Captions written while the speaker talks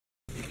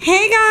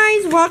Hey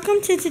guys,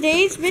 welcome to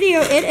today's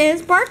video. It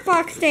is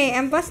BarkBox day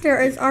and Buster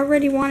is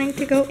already wanting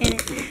to go in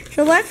it.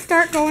 So let's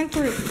start going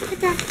through. Sit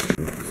down.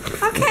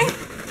 Okay.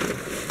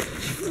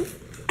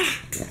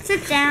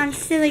 Sit down,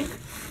 silly.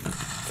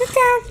 Sit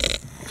down.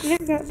 You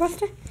got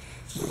Buster?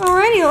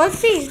 Alrighty, let's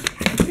see.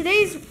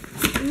 Today's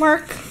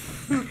mark.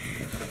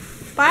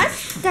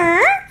 Buster,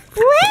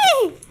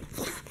 wait.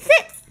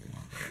 Sit.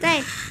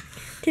 Stay.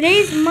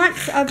 Today's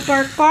month of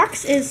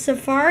BarkBox is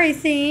safari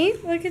theme.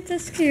 Look at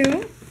this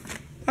cute.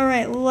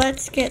 Alright,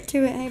 let's get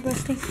to it. Hey,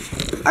 Busty.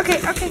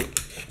 Okay.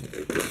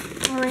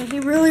 Alright, he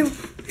really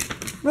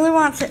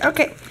wants it.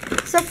 Okay,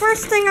 so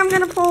first thing I'm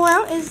going to pull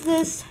out is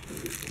this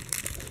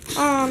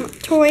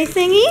toy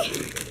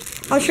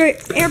thingy. I'll show you.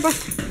 Here,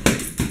 Buster.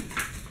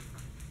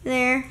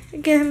 There.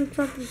 Get him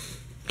something.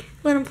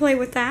 Let him play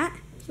with that.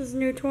 This is a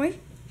new toy.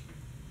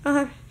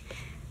 I'll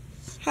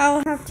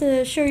have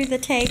to show you the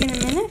tag in a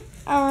minute.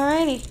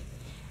 Alrighty.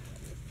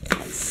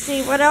 Let's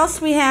see what else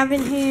we have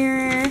in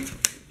here.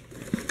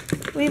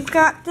 We've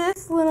got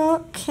this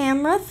little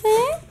camera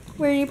thing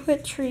where you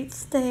put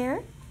treats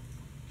there.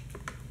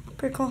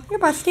 Pretty cool. Here,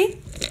 Busty.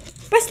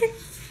 Buster,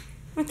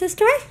 want this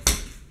toy?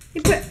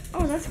 You put,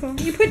 oh, that's cool.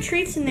 You put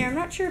treats in there. I'm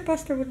not sure if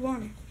Buster would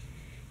want it.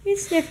 You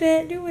sniff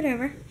it, do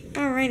whatever.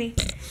 Alrighty.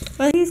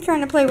 Well, he's trying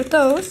to play with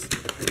those.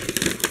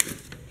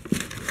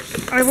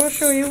 I will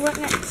show you what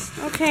next.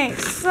 Okay,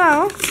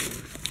 so,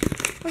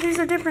 well, these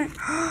are different.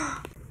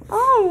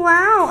 Oh,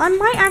 wow. I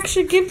might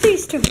actually give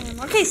these to him.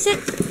 Okay, sit.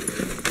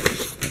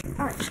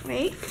 Alright,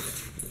 wait.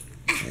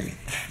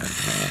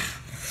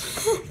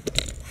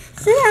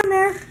 Sit down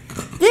there.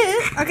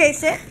 Okay,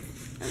 sit.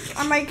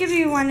 I might give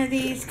you one of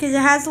these because it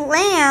has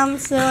lamb,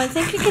 so I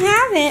think you can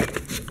have it.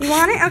 You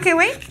want it? Okay,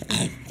 wait.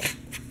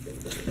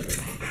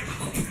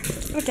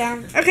 Put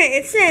down. Okay,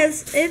 it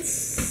says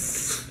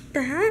it's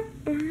that.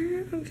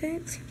 Okay,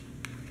 it's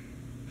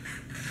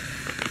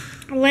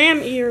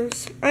lamb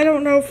ears. I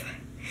don't know if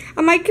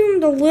I might give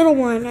him the little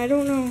one. I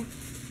don't know.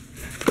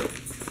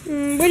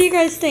 What do you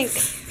guys think?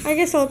 I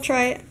guess I'll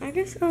try it.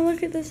 Oh,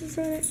 look at this.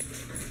 What is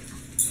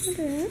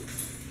this?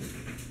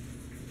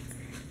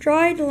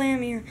 Dried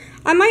lamb ear.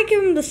 I might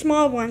give him the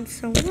small one,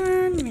 so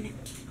 1 minute.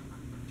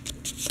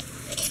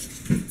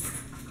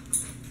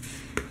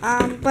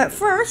 But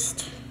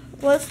first,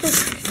 let's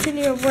just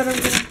continue what I'm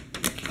going to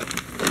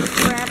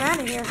grab out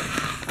of here.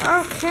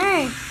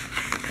 Okay.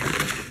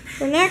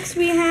 So next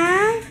we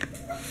have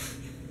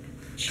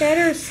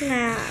cheddar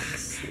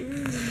snacks.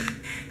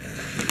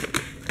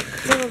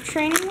 Little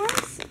training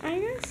ones, I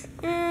guess.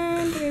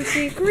 And there's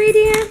the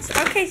ingredients.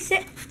 Okay,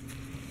 sit.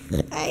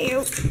 Hey,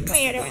 what are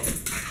you doing?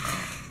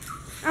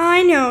 Oh,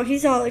 I know,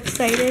 he's all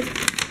excited.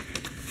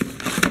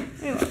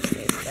 I love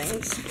these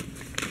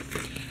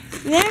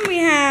things. Then we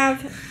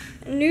have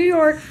New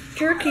York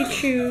jerky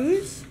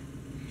chews.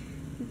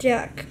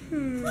 Duck.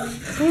 Ooh,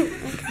 okay.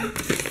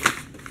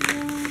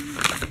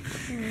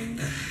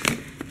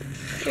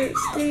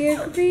 There's the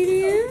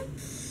ingredients.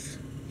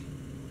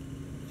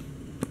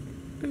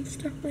 And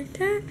stuff like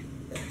that.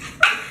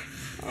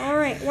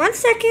 Alright, 1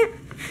 second.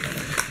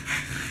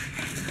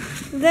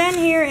 Then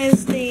here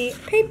is the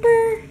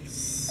paper.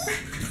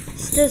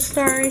 The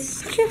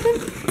Stars chicken.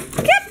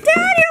 Get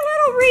down, you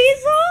little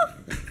weasel!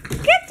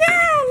 Get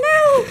down!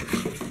 No!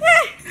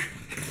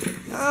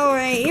 Ah.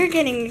 Alright,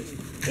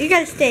 you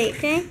gotta stay,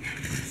 okay?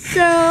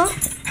 So,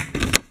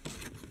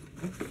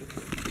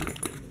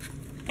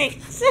 hey,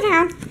 sit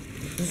down.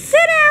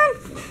 Sit down!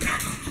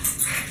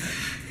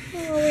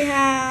 Oh, we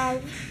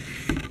have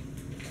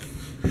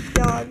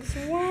Dogs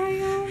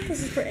Wild.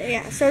 This is pretty,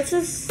 yeah, so it's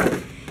just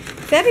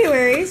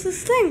February is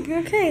this thing.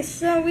 Okay,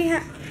 so we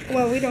have,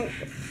 well, we don't,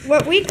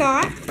 what we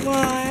got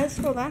was,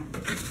 hold on.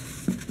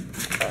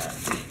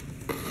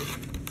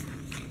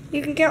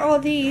 You can get all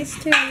these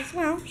too as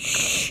well.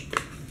 Shh.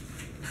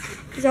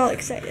 He's all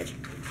excited.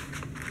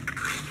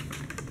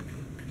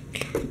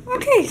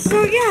 Okay,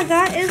 so yeah,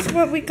 that is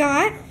what we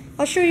got.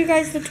 I'll show you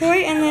guys the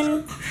toy and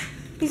then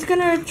he's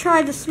gonna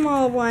try the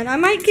small one. I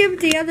might give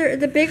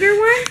the bigger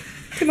one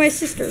to my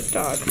sister's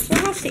dog.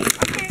 So we'll see.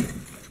 Okay.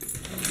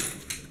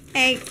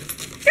 Hey.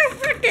 Don't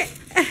work it.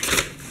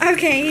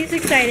 Okay, he's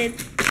excited.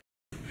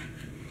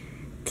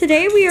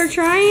 Today we are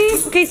trying,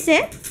 okay,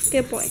 sit.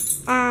 Good boy.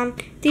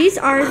 These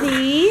are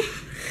the,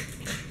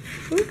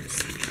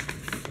 oops.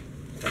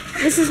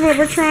 This is what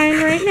we're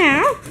trying right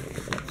now.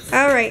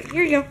 Alright,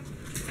 here you go.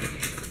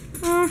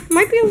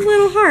 Might be a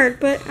little hard,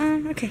 but,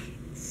 okay.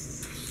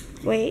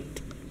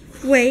 Wait.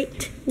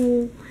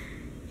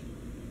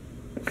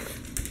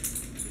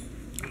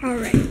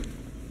 Alright.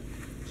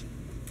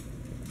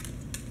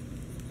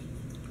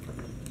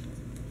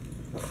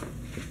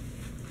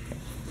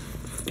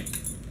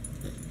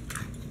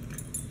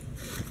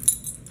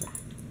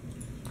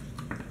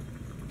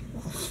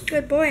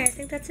 Good boy, I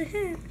think that's a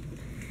hit.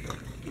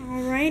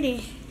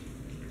 Alrighty.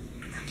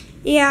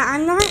 Yeah,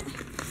 I'm not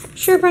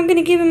sure if I'm going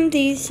to give him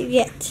these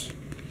yet.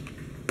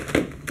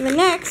 The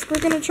next, we're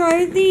going to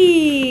try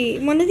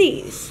one of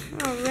these.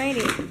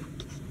 Alrighty.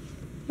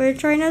 We're going to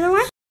try another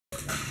one.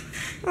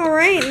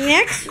 Alright,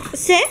 next,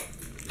 sit.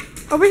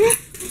 Over here.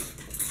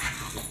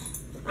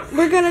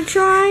 we're gonna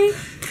try.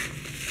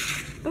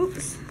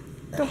 Oops.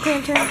 Don't pay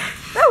attention.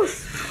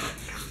 Those.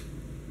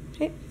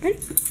 Okay, ready?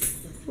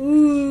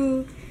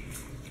 Ooh.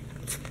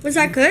 Was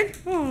that good?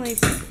 Holy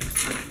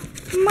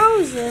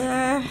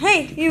Moses.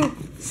 Hey, you,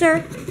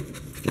 sir.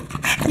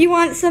 You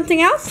want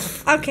something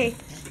else? Okay.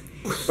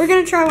 We're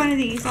gonna try one of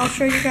these. I'll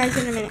show you guys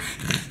in a minute.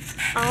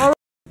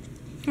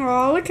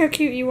 Oh, look how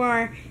cute you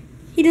are.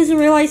 He doesn't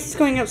realize he's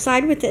going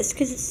outside with this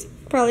because it's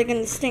probably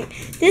gonna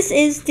stink. This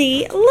is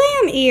the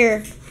lamb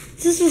ear.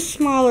 This is a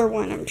smaller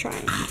one I'm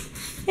trying.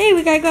 Hey,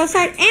 we gotta go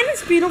outside, and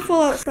it's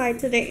beautiful outside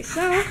today,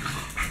 so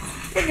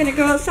we're gonna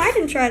go outside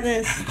and try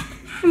this.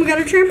 And we got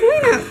a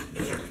trampoline up.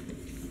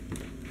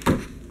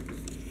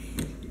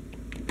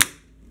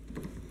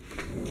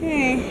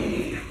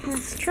 Okay,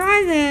 let's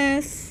try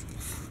this.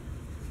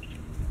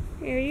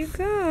 Here you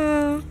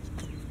go.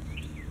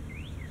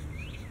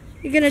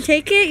 You gonna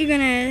take it? You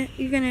gonna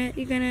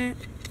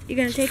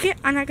take it?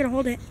 I'm not gonna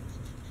hold it.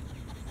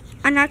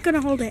 I'm not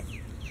gonna hold it.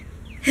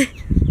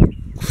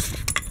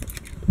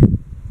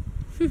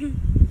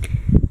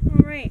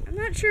 Alright, I'm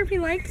not sure if he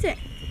likes it.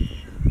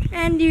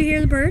 And you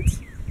hear the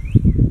birds?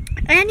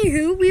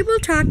 Anywho, we will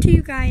talk to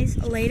you guys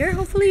later.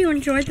 Hopefully you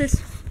enjoyed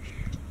this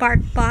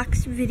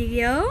BarkBox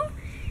video.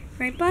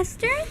 Right,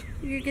 Buster?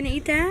 You're gonna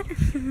eat that?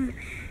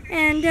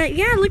 And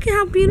yeah, look at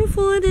how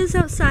beautiful it is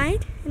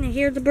outside. And I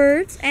hear the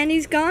birds. And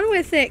he's gone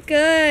with it.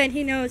 Good.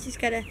 He knows he's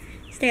gotta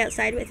stay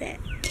outside with it.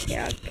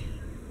 Yuck.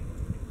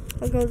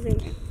 I'll go zoom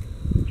in.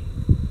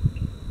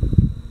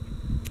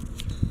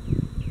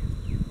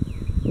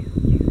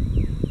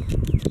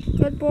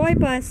 Good boy,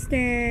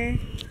 Buster.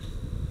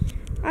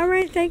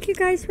 Alright, thank you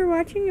guys for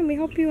watching, and we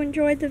hope you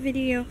enjoyed the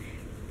video.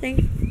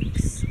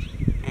 Thanks.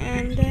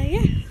 And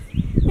yeah.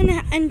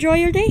 And enjoy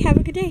your day. Have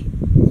a good day.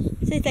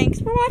 Say thanks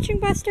for watching,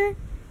 Buster.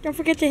 Don't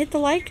forget to hit the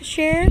like,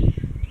 share,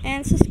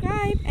 and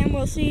subscribe. And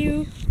we'll see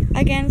you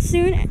again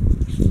soon.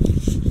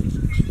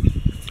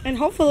 And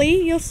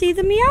hopefully you'll see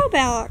the meow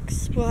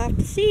box. We'll have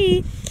to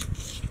see.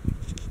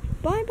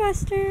 Bye,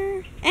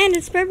 Buster. And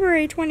it's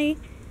February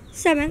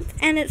 27th,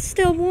 and it's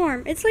still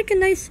warm. It's like a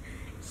nice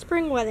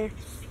spring weather.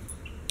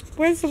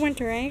 Where's the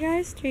winter, eh,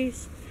 guys?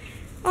 Jeez.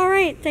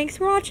 Alright, thanks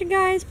for watching,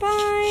 guys.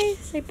 Bye.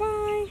 Say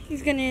bye.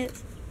 He's gonna...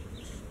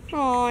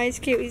 Oh, he's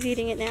cute. He's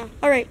eating it now.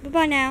 Alright,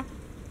 bye-bye now.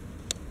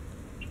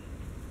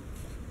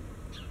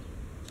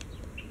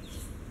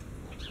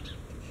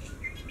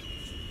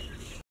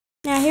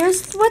 Now,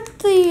 here's what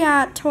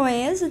the toy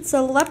is. It's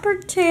a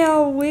leopard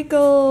tail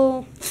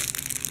wiggle...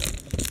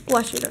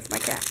 Blushing with my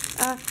cat.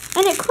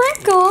 And it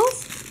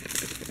crinkles.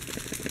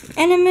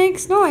 And it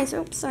makes noise.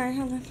 Oops, sorry.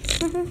 Hold on.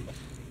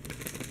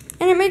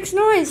 And it makes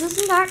noise.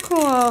 Isn't that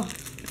cool?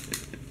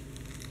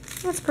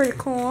 That's pretty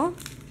cool.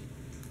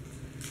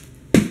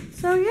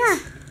 So, yeah.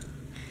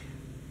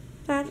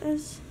 That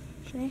is...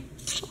 Okay.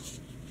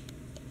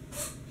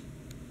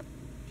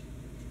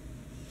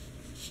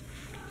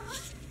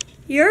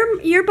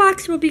 Your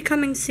box will be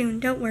coming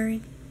soon. Don't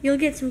worry. You'll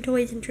get some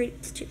toys and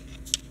treats, too.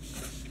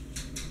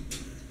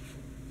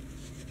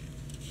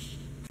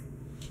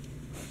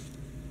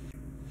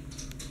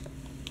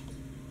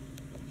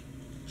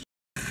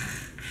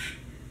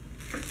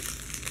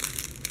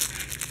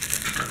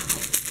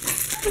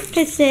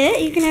 That's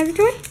it. You can have your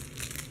toy.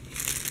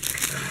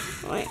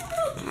 Wait,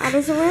 how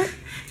does it work?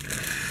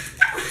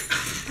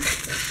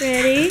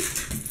 Ready?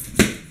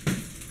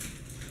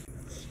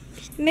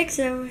 Mix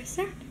it over,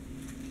 sir.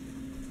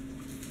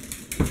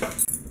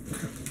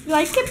 You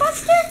like it,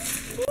 Buster?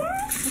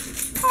 Yeah.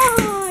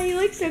 Oh, you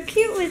look so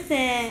cute with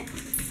it.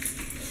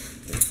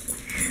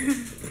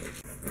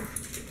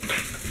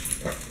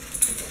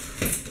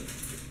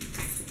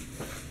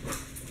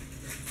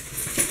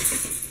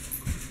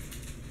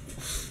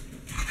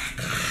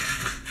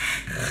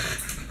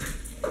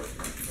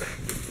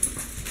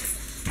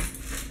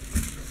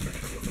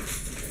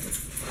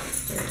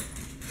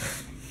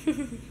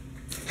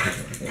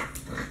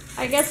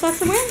 I guess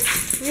that's a win.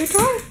 New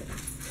toy.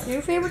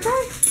 New favorite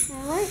toy.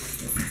 Alright.